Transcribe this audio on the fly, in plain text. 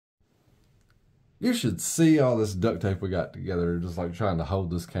You should see all this duct tape we got together, just like trying to hold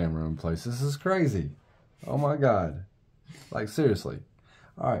this camera in place. This is crazy. Oh my God. Like, seriously.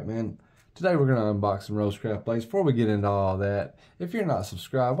 All right, man. Today we're going to unbox some Rosecraft blades. Before we get into all that, if you're not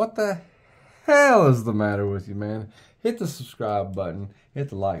subscribed, what the hell is the matter with you, man? Hit the subscribe button. Hit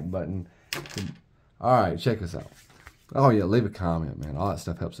the like button. All right, check this out. Oh, yeah, leave a comment, man. All that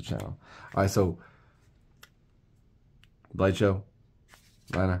stuff helps the channel. All right, so, blade show,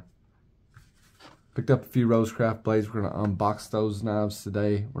 Atlanta. Picked up a few Rosecraft blades. We're going to unbox those knives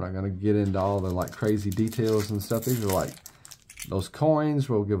today. We're not going to get into all the like crazy details and stuff. These are like those coins.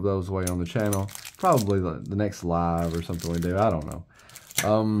 We'll give those away on the channel. Probably the next live or something we do. I don't know.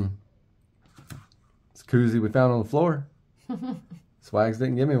 It's a koozie we found on the floor. Swags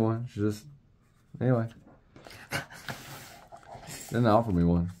didn't give me one. She just, anyway. Didn't offer me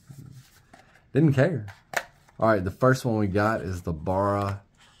one. Didn't care. All right, the first one we got is the BARRA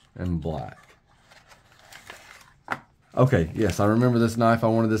in black. Okay, yes, I remember this knife. I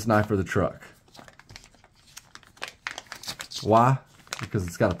wanted this knife for the truck. Why? Because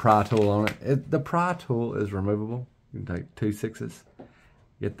it's got a pry tool on it. The pry tool is removable. You can take 2 6s.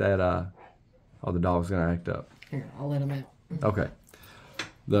 Get that, oh, the dog's gonna act up. Here, I'll let him out. Okay.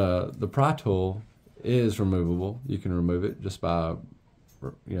 The pry tool is removable. You can remove it just by,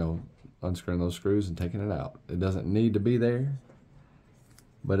 you know, unscrewing those screws and taking it out. It doesn't need to be there,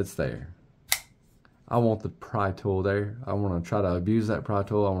 but it's there. I want the pry tool there. I want to try to abuse that pry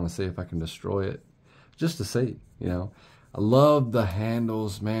tool. I want to see if I can destroy it, just to see, you know. I love the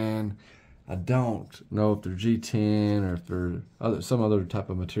handles, man. I don't know if they're G10 or if they're some other type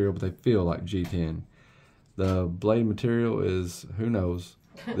of material, but they feel like G10. The blade material is, who knows.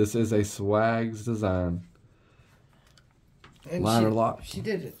 This is a Swags design. And Liner lock. She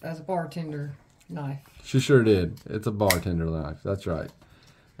did it as a bartender knife. She sure did. It's a bartender knife. That's right.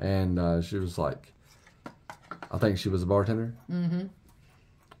 And she was like, I think she was a bartender. Mm-hmm.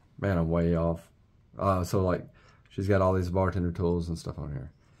 Man, I'm way off. So like, she's got all these bartender tools and stuff on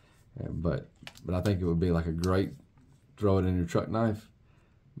here. But I think it would be like a great throw it in your truck knife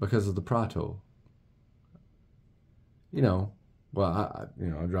because of the pry tool. You know, well,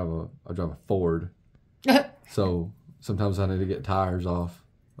 I drive a Ford, so sometimes I need to get tires off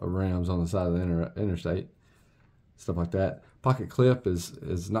of rims on the side of the interstate, stuff like that. Pocket clip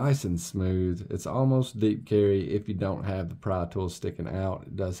is nice and smooth. It's almost deep carry if you don't have the pry tool sticking out.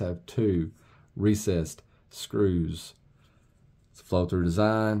 It does have 2 recessed screws. It's a flow-through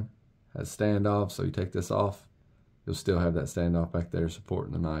design, has standoff, so you take this off, you'll still have that standoff back there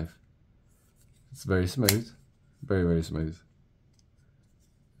supporting the knife. It's very smooth, very, very smooth.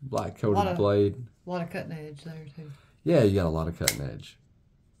 Black coated blade. A lot of cutting edge there too. Yeah, you got a lot of cutting edge.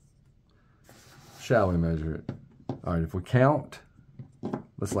 Shall we measure it? All right, if we count,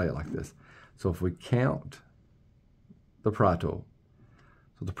 let's lay it like this. So if we count the pry tool,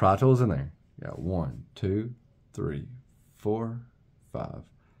 so the pry tool's in there. You got 1, 2, 3, 4, 5,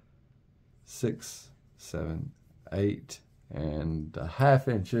 6, 7, 8 and a half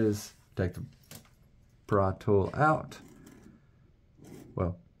inches. Take the pry tool out.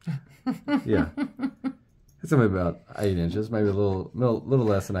 Well, yeah. It's gonna be about 8 inches, maybe a little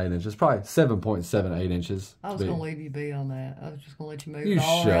less than 8 inches, probably 7.78 inches. I was gonna leave you be on that. I was just gonna let you move You it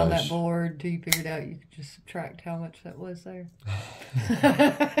all shush. around that board till you figured out you could just subtract how much that was there.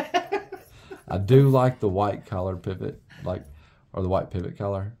 I do like the white collar pivot, or the white pivot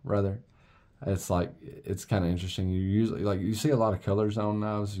collar rather. It's like, it's kind of interesting. You usually, you see a lot of colors on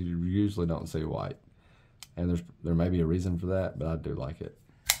knives. You usually don't see white, and there may be a reason for that, but I do like it.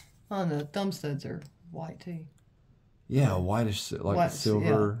 Oh, and the thumb studs are white too. Yeah, whitish, like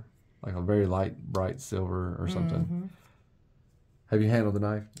silver, yeah. Like a very light, bright silver or something. Mm-hmm. Have you handled the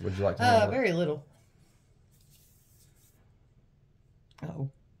knife? Would you like to handle it? Very little. Oh.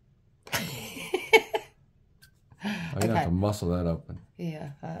 You have to muscle that open.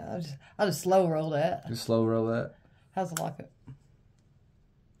 Yeah, I'll just slow roll that. Just slow roll that. How's the lockup?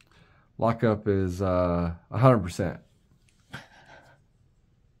 Lockup is 100%.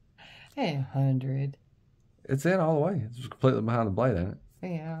 Hey, 100. It's in all the way. It's just completely behind the blade, ain't it?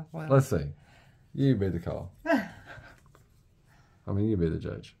 Yeah, well. Let's see. You be the call. I mean, you be the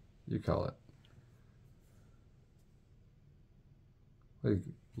judge. You call it. At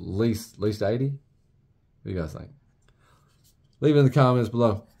least 80? What do you guys think? Leave it in the comments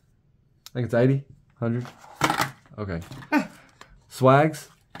below. I think it's 80? 100? Okay. Swags,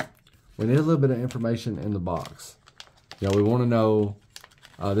 we need a little bit of information in the box. You know, we want to know,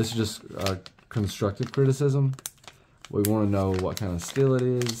 this is just constructive criticism. We want to know what kind of steel it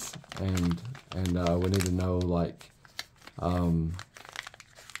is, and we need to know, like,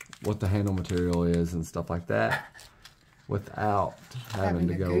 what the handle material is and stuff like that without having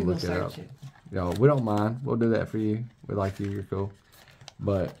to go Google look it up. search it. You know, we don't mind. We'll do that for you. We like you. You're cool.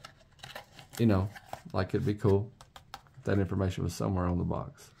 But, you know, like it'd be cool if that information was somewhere on the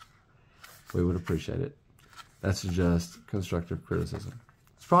box. We would appreciate it. That's just constructive criticism.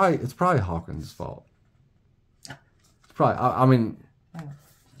 It's probably Hawkins' fault. It's probably, I mean,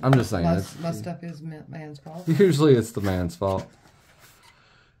 I'm just saying. My stuff is man's fault. Usually it's the man's fault.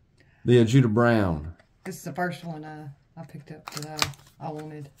 The ADJUTA Brown. This is the first one I picked up that I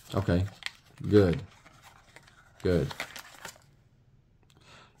wanted. Okay, good. Good.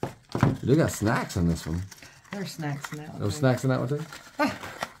 You got snacks in this one. There's snacks in that one. There's snacks in that one too?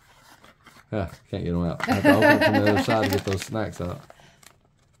 Yeah, can't get them out. I have to open it from the other side to get those snacks out.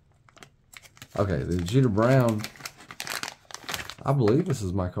 Okay, the ADJUTA Brown. I believe this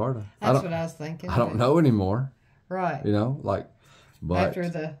is micarta. That's what I was thinking. I don't know anymore. Right. You know, like, but after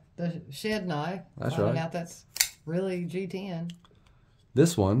the shed knife, that's finding right. out that's really G10.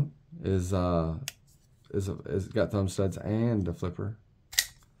 This one is got thumb studs and a flipper,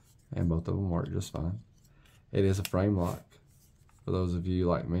 and both of them work just fine. It is a frame lock. For those of you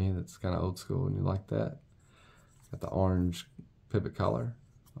like me, that's kind of old school and you like that. Got the orange pivot collar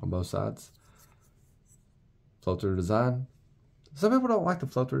on both sides. Flow-through design. Some people don't like the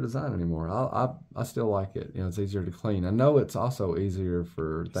flow-through design anymore. I still like it. You know, it's easier to clean. I know it's also easier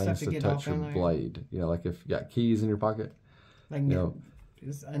for things to touch your blade. You know, like if you got keys in your pocket. They can get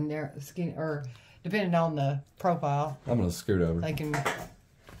just in there, skin, or depending on the profile. I'm gonna scoot over. They can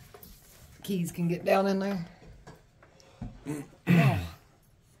keys can get down in there. Oh,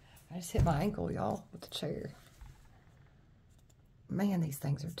 I just hit my ankle, y'all, with the chair. Man, these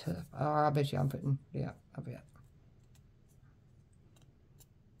things are tough. Oh, I bet you I'm putting. Yeah, I bet.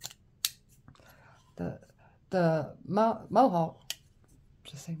 The Mohawk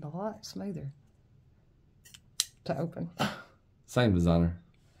just seemed a lot smoother to open. Same designer.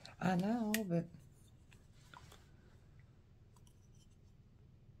 I know, but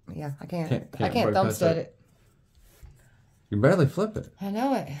yeah, I can't thumb stud it. You barely flip it. I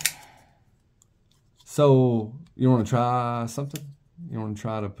know it. So you want to try something? You want to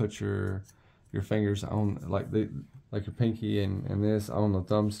try to put your fingers on like your pinky and this on the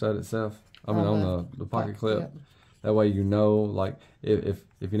thumb stud itself. I mean on the pocket clip. Yep. That way you know, like if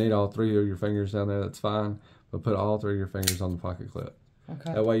you need all three of your fingers down there, that's fine. But put all three of your fingers on the pocket clip.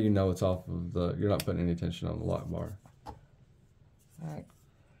 Okay. That way you know it's off of you're not putting any tension on the lock bar. All right.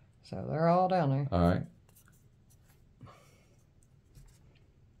 So they're all down there. All right.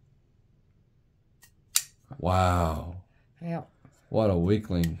 Wow. Yep. What a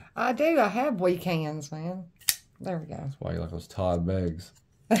weakling. I do. I have weak hands, man. There we go. That's why you like those Todd Beggs.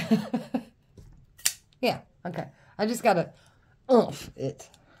 Yeah. Okay. I just got to oomph it.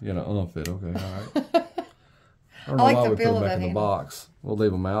 You're going to oomph it. Okay. All right. I don't know like why the we put feel them of back that in the box. We'll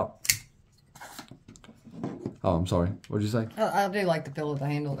leave them out. Oh, I'm sorry. What'd you say? I do like the feel of the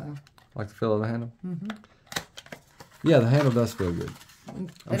handle, though. Like the feel of the handle? Mm-hmm. Yeah, the handle does feel good.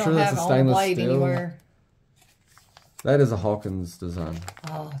 They don't have a stainless blade steel anywhere. That is a Hawkins design.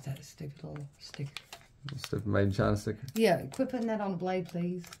 Oh, that stupid little sticker. Stupid made in China sticker. Yeah, quit putting that on the blade,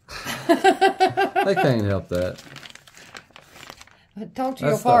 please. They can't help that. Talk to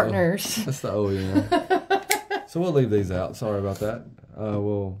your partners. That's the OEM. So we'll leave these out. Sorry about that.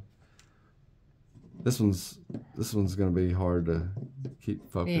 This one's gonna be hard to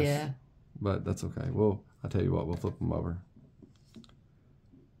keep focused. Yeah. But that's okay. I'll tell you what, we'll flip them over.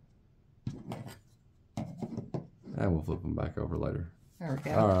 And we'll flip them back over later. There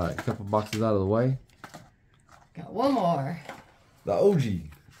we go. All right, a couple boxes out of the way. Got one more. The OGEE.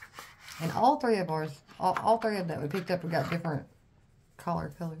 And all three of ours, all three of that we picked up, we got different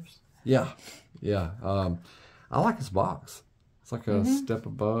colors. Yeah, yeah. I like this box. It's like a step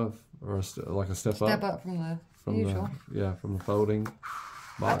above, or like a step up. Step up from the usual. From the folding box.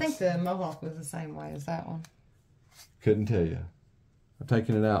 I think the Mohawk was the same way as that one. Couldn't tell you. I've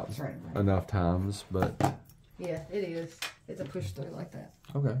taken it out right. enough times, but yeah, it is. It's a push through like that.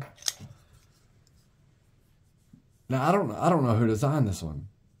 Okay. Now I don't know who designed this one,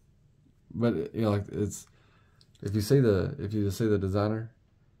 but you know, like it's if you just see the designer,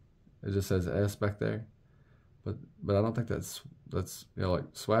 it just says S back there, but I don't think that's you know, like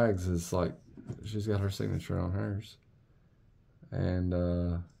Swags is like she's got her signature on hers, and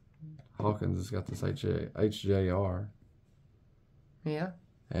Hawkins has got this HJR. Yeah.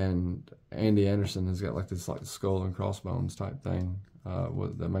 And Andy Anderson has got like this like skull and crossbones type thing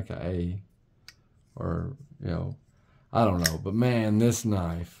that make an A, or you know, I don't know. But man, this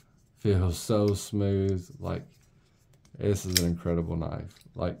knife feels so smooth. Like this is an incredible knife.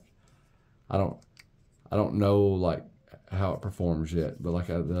 Like I don't know like how it performs yet, but like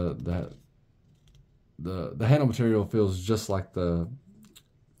the handle material feels just like the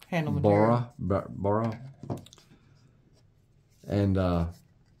handle material. BARRA, and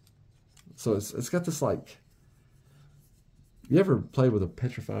so it's got this like. You ever played with a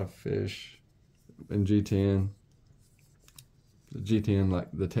petrified fish in G10? The G10, like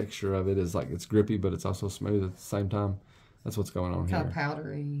the texture of it is like it's grippy, but it's also smooth at the same time. That's what's going on here. Kind of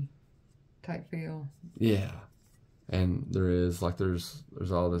powdery type feel. Yeah, and there's all this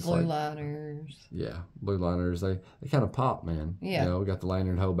blue like liners. Yeah, blue liners. They kind of pop, man. Yeah. You know, we got the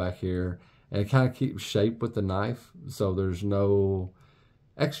lanyard hole back here, and it kind of keeps shape with the knife, so there's no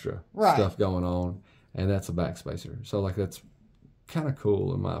extra stuff going on, and that's a backspacer. So like that's kind of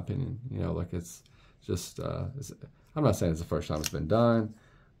cool in my opinion. You know, like it's just I'm not saying it's the first time it's been done,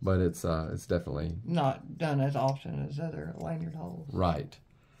 but it's definitely not done as often as other lanyard holes. Right.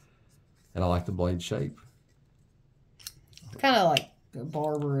 And I like the blade shape. Kind of like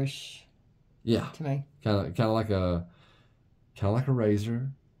barbarish. Yeah. To me. Kind of like a razor,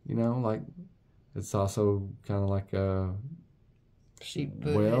 you know, like it's also kind of like a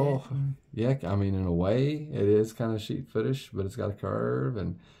sheepfoot. Well, yeah, I mean in a way it is kind of sheepfootish, but it's got a curve,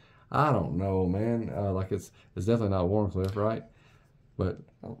 and I don't know, man. Like it's definitely not Warncliffe, right? But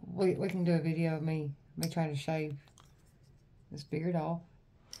we can do a video of me trying to shave this beard off.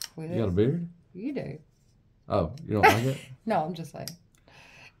 You got a beard? You do. Oh, you don't like it? No, I'm just saying.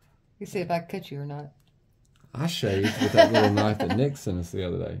 You see if I can cut you or not. I shaved with that little knife that Nick sent us the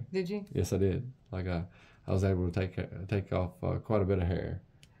other day. Did you? Yes, I did. Like I was able to take off quite a bit of hair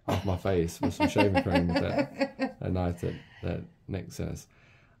off my face with some shaving cream with that knife that Nick sent us.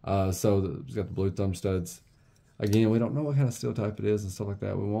 So it's got the blue thumb studs. Again, we don't know what kind of steel type it is and stuff like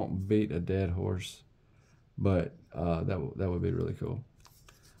that. We won't beat a dead horse, but that would be really cool.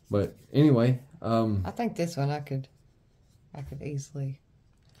 But anyway, I think this one I could easily.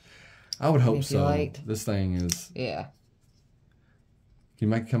 I would hope so. This thing is. Yeah. Can you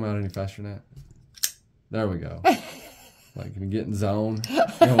make it come out any faster than that? There we go. Like, can you get in zone? You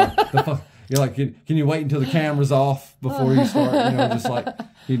know, you're like, can you wait until the camera's off before you start? You know, just like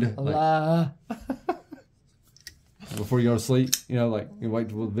before you go to sleep. You know, like you wait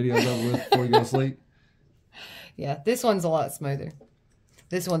till the video's over with before you go to sleep. Yeah, this one's a lot smoother.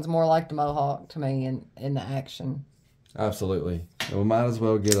 This one's more like the Mohawk to me in the action. Absolutely. And we might as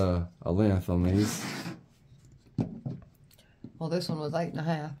well get a length on these. Well, this one was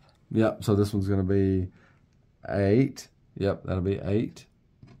 8.5. Yep, so this one's going to be 8. Yep, that'll be 8.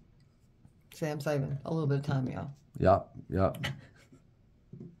 See, I'm saving a little bit of time, y'all. Yep.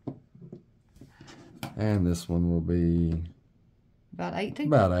 And this one will be... About 18?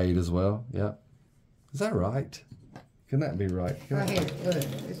 About 8 as well, yep. Is that right? Can that be right? Right here, look,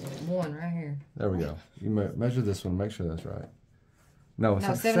 it's 1 right here. There we go. You measure this one, make sure that's right. No, it's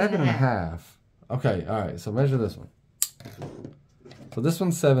like 7.5. Okay, all right, so measure this one. So this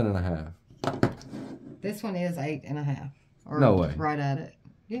one's 7.5. This one is 8.5. Or no way. Right at it.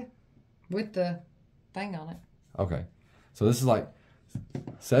 Yeah. With the thing on it. Okay. So this is like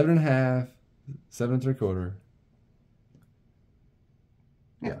 7.5, 7 3/4.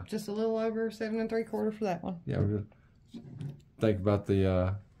 Yeah. Just a little over 7 3/4 for that one. Yeah, we're good. Think about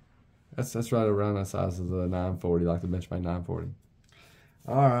the that's right around the size of the 940, like the Benchmade 940.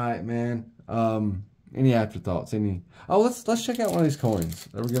 All right, man. Any afterthoughts? Let's check out one of these coins.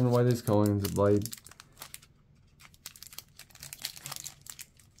 They were giving away these coins at Blade.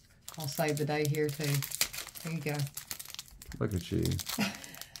 I'll save the day here too. There you go. Look at you.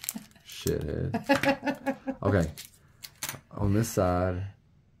 Shithead. Okay. On this side,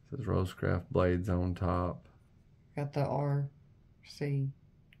 it says Rosecraft blades on top. Got the RCB.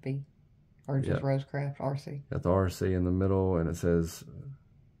 Or just Rosecraft RC. Got the RC in the middle, and it says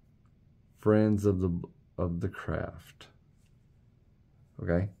Friends of the Craft.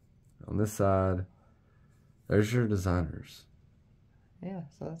 Okay. On this side, there's your designers. Yeah,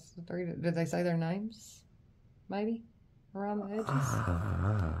 so that's the 3. Did they say their names? Maybe? Around the edges?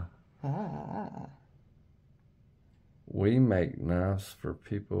 We make knives for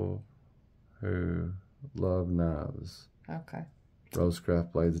people who love knives. Okay.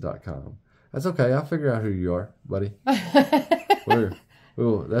 Rosecraftblades.com. That's okay. I'll figure out who you are, buddy.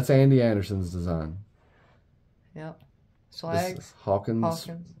 That's Andy Anderson's design. Yep. Swag. This is Hawkins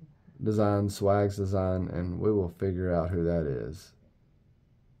design, Swag's design, and we will figure out who that is.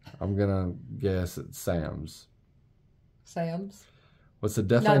 I'm gonna guess it's Sam's. Sam's. What's the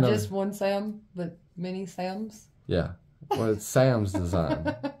definite? Not just one Sam, but many Sams. Yeah. Well, it's Sam's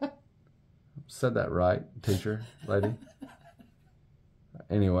design. Said that right, teacher, lady.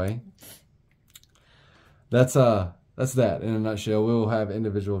 Anyway, that's that in a nutshell. We'll have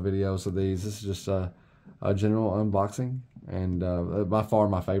individual videos of these. This is just a general unboxing, and by far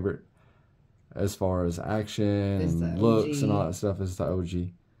my favorite as far as action and looks and all that stuff is the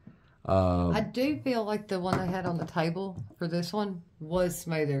OGEE. I do feel like the one I had on the table for this one was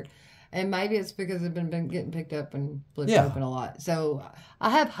smoother. And maybe it's because it's been getting picked up and flipped open a lot. So I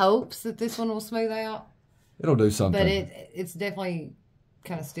have hopes that this one will smooth out. It'll do something. But it's definitely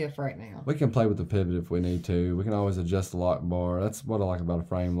kind of stiff right now. We can play with the pivot if we need to. We can always adjust the lock bar. That's what I like about a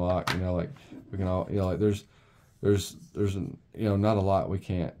frame lock. You know, like we can all, you know, like there's you know, not a lot we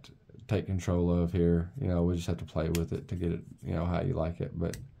can't take control of here. You know, we just have to play with it to get it, you know, how you like it.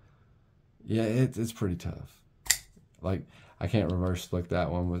 But yeah, it's pretty tough. Like I can't reverse flick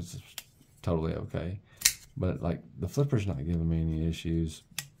that one, was totally okay. But like the flipper's not giving me any issues.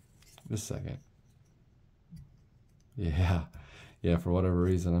 Just a second. Yeah, for whatever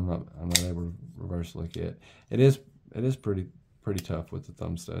reason I'm not able to reverse flick it. It is pretty tough with the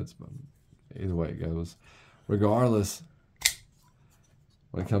thumb studs, but either way it goes. Regardless,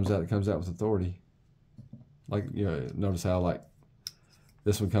 when it comes out with authority. Like, you know, notice how like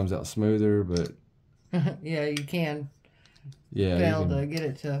this one comes out smoother, but yeah, you can. Yeah, fail to get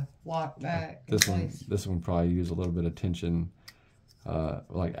it to lock back. This one probably use a little bit of tension,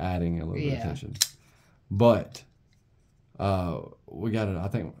 like adding a little bit of tension. But we got it. I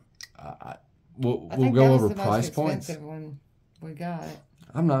think we'll go over price points. When we got it.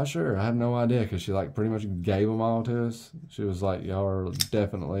 I'm not sure. I have no idea because she like pretty much gave them all to us. She was like, "Y'all are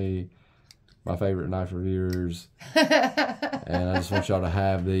definitely my favorite knife reviewers, and I just want y'all to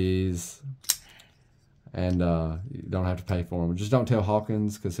have these." And you don't have to pay for them. Just don't tell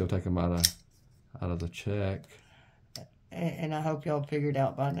Hawkins because he'll take them out of the check. And I hope y'all figured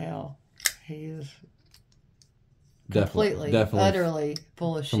out by now, he is definitely utterly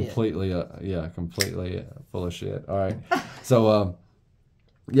full of shit. Completely full of shit. All right, so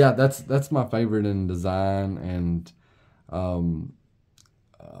yeah, that's my favorite in design, and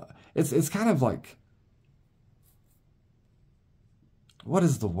it's kind of like, what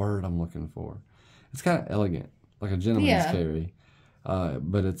is the word I'm looking for? It's kind of elegant, like a gentleman's carry,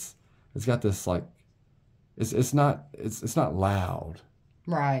 but it's got this like, it's not loud,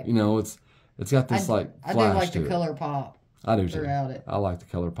 right? You know, it's got this I do like the color pop. I do too. Throughout it, I like the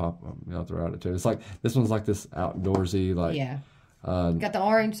color pop, you know, throughout it too. It's like this one's like this outdoorsy, like got the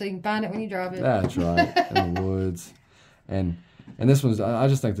orange so you can find it when you drive it. That's right, in the woods, and this one's I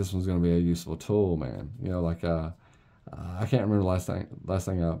just think this one's going to be a useful tool, man. You know, like I can't remember the last thing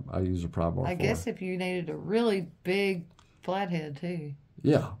I used a pry bar for. I guess if you needed a really big flathead too.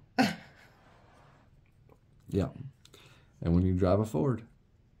 Yeah. Yeah. And when you drive a Ford,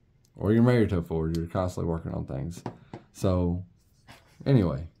 or you're married to a Ford, you're constantly working on things. So,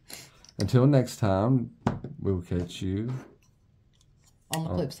 anyway, until next time, we will catch you on the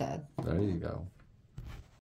flip side. There you go.